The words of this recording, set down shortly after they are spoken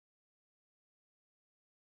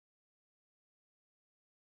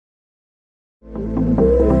Good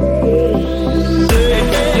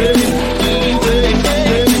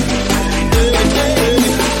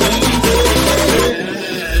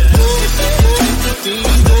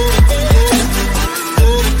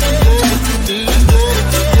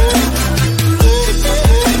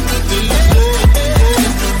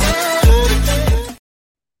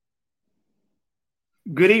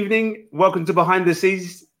evening. Welcome to Behind the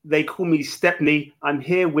Scenes. They call me Stepney. I'm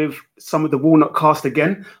here with some of the Warnock cast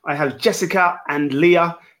again. I have Jessica and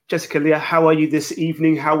Leah. Jessica, Leah, how are you this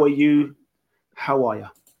evening? How are you? How are you?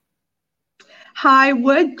 Hi,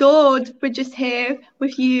 we're good. We're just here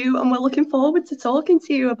with you and we're looking forward to talking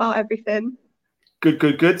to you about everything.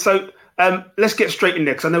 Good. So let's get straight in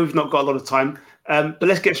there because I know we've not got a lot of time, but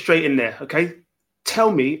let's get straight in there, okay?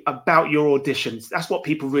 Tell me about your auditions. That's what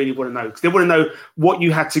people really want to know because they want to know what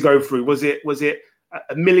you had to go through. Was it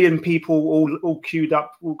a million people all queued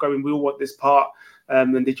up, all going, we all want this part?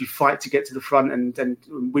 And did you fight to get to the front and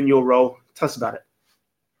win your role? Tell us about it.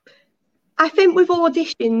 I think with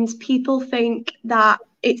auditions, people think that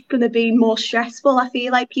it's going to be more stressful. I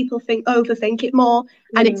feel like people overthink it more,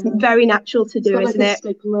 and it's very natural to do, isn't it?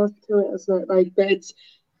 Stigma to it, isn't it? Like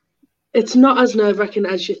it's not as nerve-wracking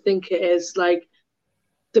as you think it is. Like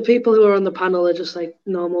the people who are on the panel are just like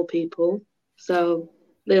normal people, so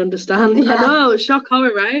they understand. Yeah. I know, shock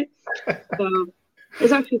horror, right? So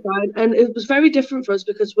it's actually fine, and it was very different for us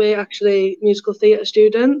because we're actually musical theatre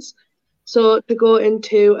students. So to go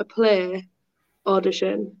into a play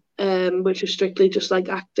audition, which is strictly just like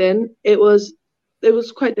acting, it was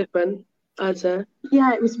quite different, I'd say.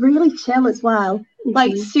 Yeah, it was really chill as well,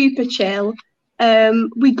 like super chill.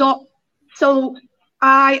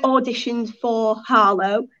 I auditioned for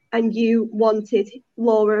Harlow and you wanted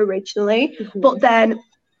Laura originally, but then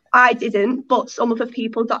I didn't, but some other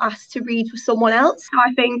people got asked to read for someone else.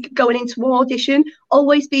 I think going into an audition,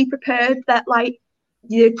 always be prepared that like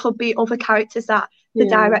there could be other characters that the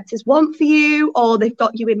directors want for you or they've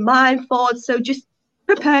got you in mind for. So just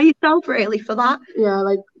prepare yourself really for that. Yeah,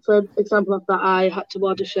 like for example of that, I had to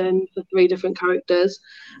audition for 3 different characters.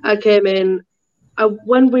 I came in,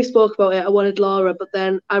 when we spoke about it, I wanted Laura, but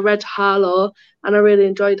then I read Harlow and I really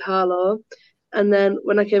enjoyed Harlow. And then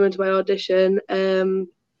when I came into my audition,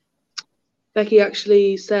 Becky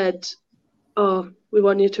actually said, "Oh, we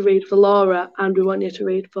want you to read for Laura and we want you to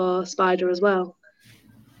read for Spider as well."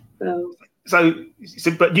 So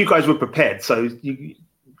but you guys were prepared, so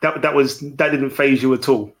that didn't faze you at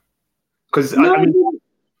all. Because no, it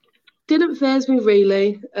didn't faze me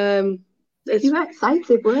really. You were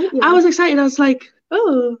excited, weren't you? I was excited. I was like,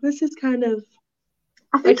 "Oh, this is kind of."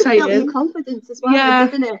 I think exciting. It built your confidence as well,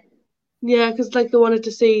 didn't it? Yeah, because like they wanted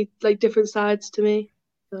to see like different sides to me.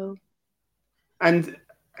 So. And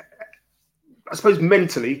I suppose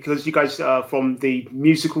mentally, because you guys are from the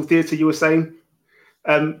musical theatre, you were saying.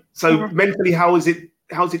 Mentally, how is it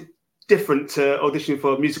different to auditioning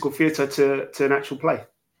for musical theatre to an actual play?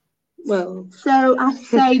 Well, so I'd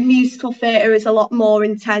say musical theatre is a lot more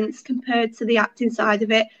intense compared to the acting side of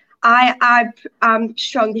it. I'm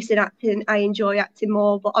strongest in acting. I enjoy acting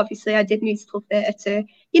more, but obviously I did musical theatre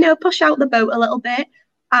to, push out the boat a little bit.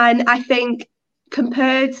 And I think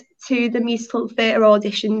compared to the musical theatre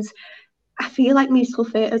auditions, I feel like musical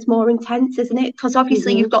theatre is more intense, isn't it? Because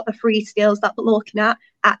obviously you've got the 3 skills that we're looking at: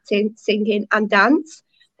 acting, singing, and dance.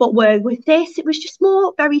 But with this, it was just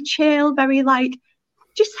more very chill, very like,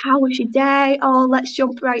 just how was your day? Oh, let's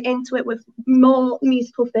jump right into it. With more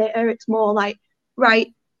musical theatre, it's more like,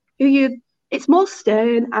 right, it's more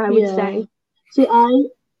stern, I would say. See,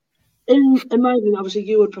 in my opinion, obviously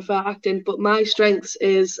you would prefer acting, but my strengths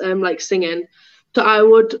is like singing. So I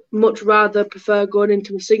would much rather prefer going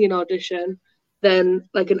into a singing audition than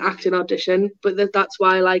like an acting audition. But that's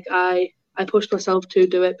why like I pushed myself to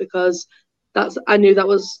do it, because I knew that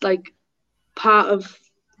was like part of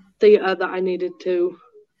theatre that I needed to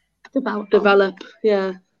develop.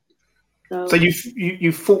 Yeah. So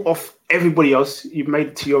you fought off everybody else. You've made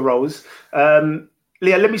it to your roles.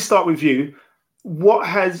 Leah, let me start with you.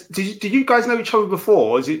 Did you guys know each other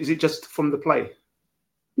before, or is it just from the play?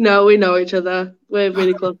 No, we know each other. We're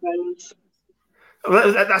really close friends.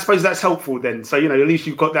 Well, I suppose that's helpful then. So at least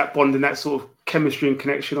you've got that bond and that sort of chemistry and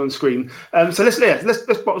connection on screen. So let's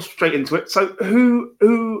bottle straight into it. So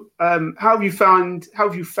how have you found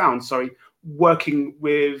working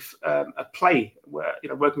with a play, where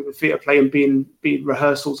working with a theatre play and being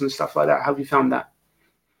rehearsals and stuff like that? How have you found that?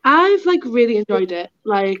 I've like really enjoyed it,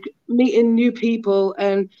 like meeting new people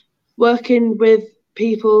and working with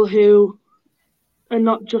people who are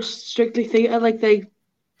not just strictly theatre, like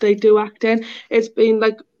they do acting. It's been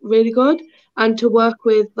like really good, and to work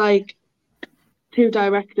with like two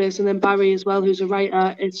directors, and then Barry as well, who's a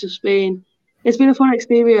writer. It's been a fun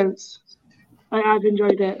experience. I've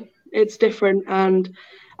enjoyed it. It's different, and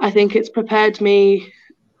I think it's prepared me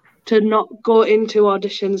to not go into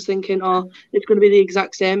auditions thinking, oh, it's going to be the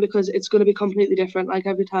exact same, because it's going to be completely different, like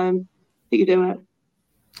every time that you do it.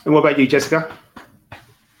 And what about you, Jessica?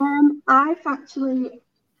 I've actually,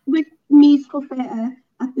 with musical theatre,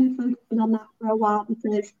 I've been focusing on that for a while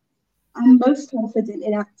because I'm most confident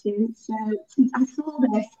in acting. So I saw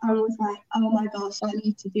this and was like, oh my gosh, I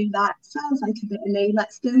need to do that. Sounds like a bit of me.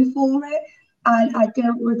 Let's go for it. And I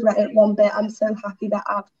don't regret it one bit. I'm so happy that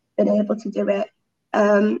I've been able to do it.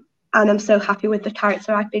 And I'm so happy with the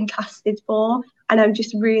character I've been casted for. And I'm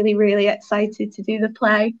just really, really excited to do the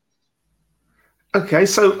play. Okay,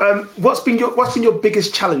 so what's been your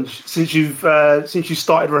biggest challenge since you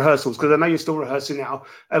started rehearsals? Because I know you're still rehearsing now.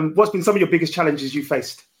 What's been some of your biggest challenges you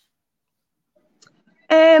faced?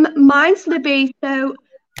 Mine's Libby. So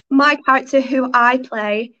my character who I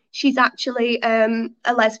play, she's actually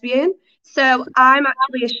a lesbian. So I'm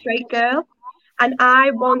actually a straight girl, and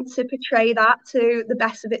I want to portray that to the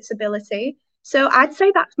best of its ability. So I'd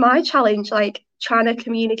say that's my challenge, like trying to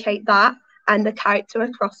communicate that and the character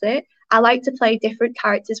across it. I like to play different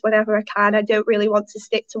characters whenever I can. I don't really want to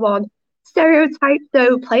stick to one stereotype.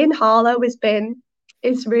 So playing Harlow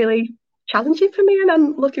is really challenging for me, and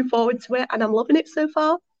I'm looking forward to it, and I'm loving it so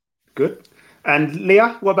far. Good. And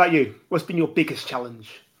Leah, what about you? What's been your biggest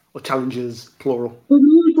challenge, or challenges, plural? For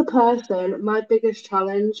me as a person, my biggest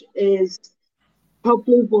challenge is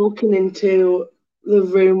probably walking into the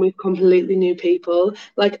room with completely new people.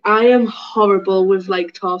 Like, I am horrible with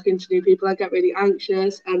like talking to new people. I get really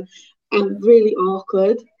anxious and I'm really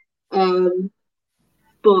awkward.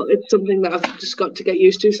 But it's something that I've just got to get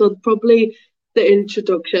used to. So probably the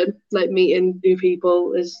introduction, like meeting new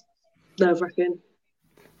people, is nerve-wracking.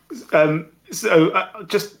 I'm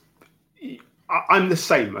the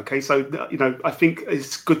same. Okay, so I think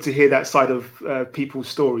it's good to hear that side of people's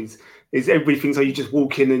stories. Is everybody thinks you just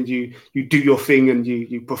walk in and you do your thing and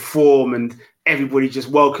you perform and everybody just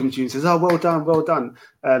welcomes you and says, "Oh, well done, well done."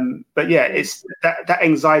 But yeah, it's that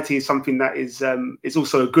anxiety is something that is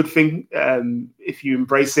also a good thing if you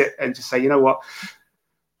embrace it and just say, you know what,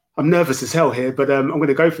 I'm nervous as hell here, but I'm going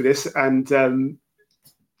to go for this, and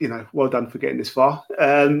well done for getting this far.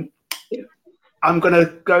 I'm going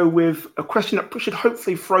to go with a question that should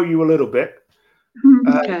hopefully throw you a little bit.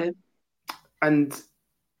 Okay. And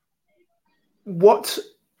what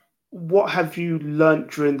have you learned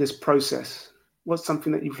during this process? What's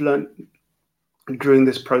something that you've learned during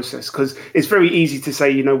this process? Because it's very easy to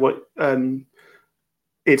say,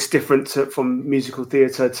 it's different from musical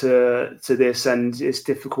theatre to this, and it's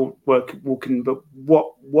difficult walking. But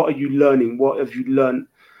what are you learning? What have you learned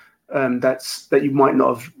that you might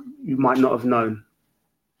not have known?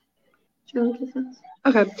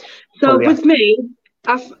 Okay, so with me,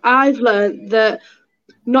 I've learned that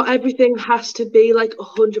not everything has to be like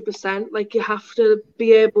 100%. Like, you have to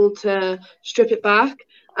be able to strip it back.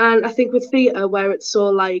 And I think with theatre, where it's so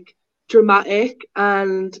like dramatic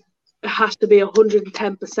and it has to be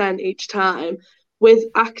 110% each time, with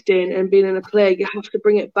acting and being in a play, you have to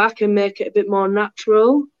bring it back and make it a bit more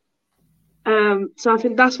natural. So I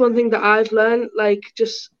think that's one thing that I've learned. Like,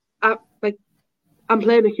 I'm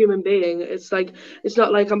playing a human being. It's like, it's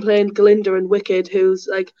not like I'm playing Glinda and Wicked, who's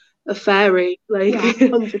like a fairy. Like, yeah,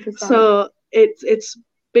 100%. So it's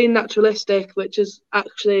been naturalistic, which is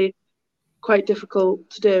actually quite difficult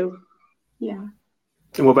to do. Yeah.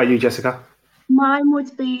 And what about you, Jessica? Mine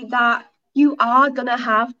would be that you are going to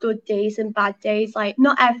have good days and bad days. Like,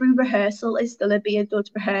 not every rehearsal is going to be a good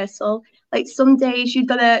rehearsal. Like, some days you're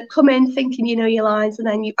going to come in thinking you know your lines, and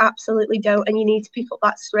then you absolutely don't, and you need to pick up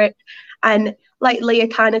that script. And like Leah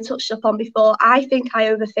kind of touched up on before, I think I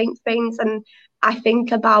overthink things, and I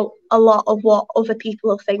think about a lot of what other people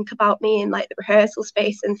will think about me in like the rehearsal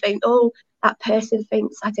space, and think, oh, that person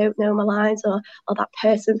thinks I don't know my lines, or that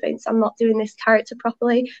person thinks I'm not doing this character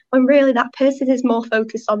properly, when really that person is more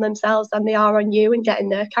focused on themselves than they are on you and getting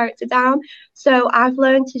their character down. So I've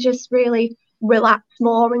learned to just really relax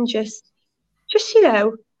more and just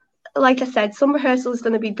like I said, some rehearsals are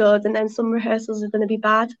going to be good, and then some rehearsals are going to be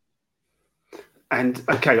bad. And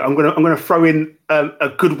okay, I'm gonna throw in a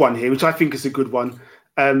good one here, which I think is a good one.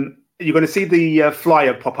 You're going to see the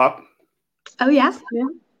flyer pop up. Oh yes, yeah.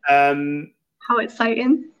 How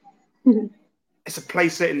exciting! It's a play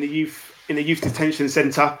set in the youth detention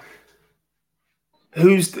centre.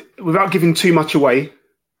 Without giving too much away,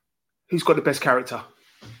 who's got the best character?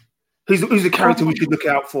 Who's the character we should look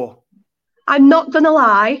out for? I'm not gonna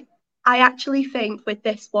lie, I actually think with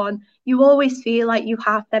this one, you always feel like you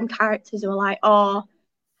have them characters who are like, oh,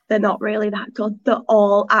 they're not really that good. They're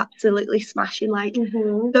all absolutely smashing. Like,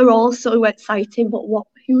 they're all so exciting. But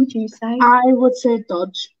who would you say? I would say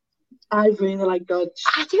Dodge. I really like Dodge.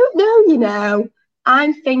 I don't know, you know. I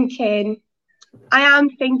am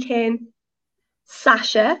thinking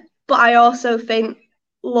Sasha, but I also think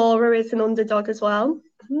Laura is an underdog as well.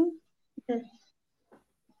 You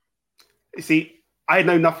see, I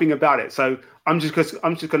know nothing about it, so I'm just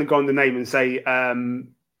going to go on the name and say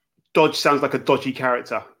Dodge sounds like a dodgy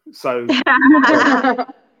character. So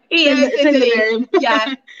He is, It's in the name.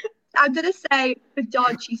 Yeah. I'm gonna say for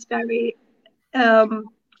Dodge, he's very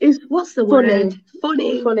what's the funny. word?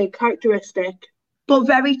 Funny, characteristic. But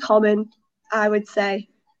very common, I would say.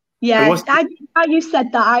 Yeah, how you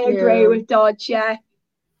said that, I agree with Dodge, yeah.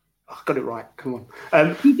 I got it right. Come on.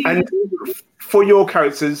 And for your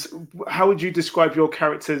characters, how would you describe your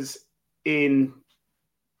characters in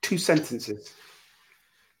 2 sentences?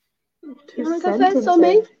 You want to go first or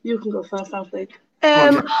me? You can go first, I think.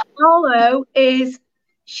 Harlow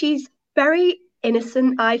she's very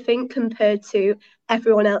innocent, I think, compared to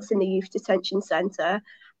everyone else in the youth detention centre.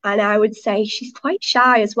 And I would say she's quite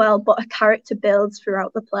shy as well, but her character builds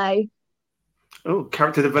throughout the play. Oh,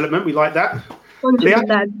 character development. We like that. 100%.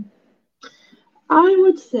 Leah? I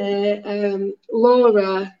would say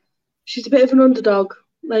Laura, she's a bit of an underdog,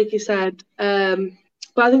 like you said.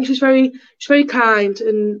 But I think she's very kind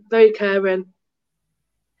and very caring.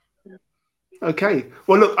 Okay.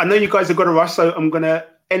 Well, look, I know you guys have got to rush, so I'm going to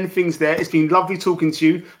end things there. It's been lovely talking to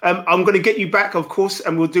you. I'm going to get you back, of course,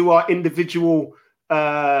 and we'll do our individual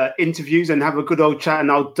interviews and have a good old chat,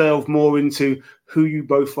 and I'll delve more into who you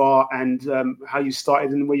both are and how you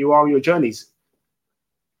started and where you are on your journeys.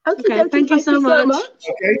 Okay, thank you so much.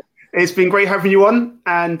 Okay. It's been great having you on,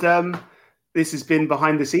 and this has been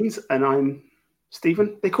Behind the Scenes, and I'm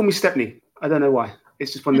Stephen. They call me Stepney. I don't know why.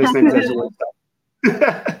 It's just one of those names.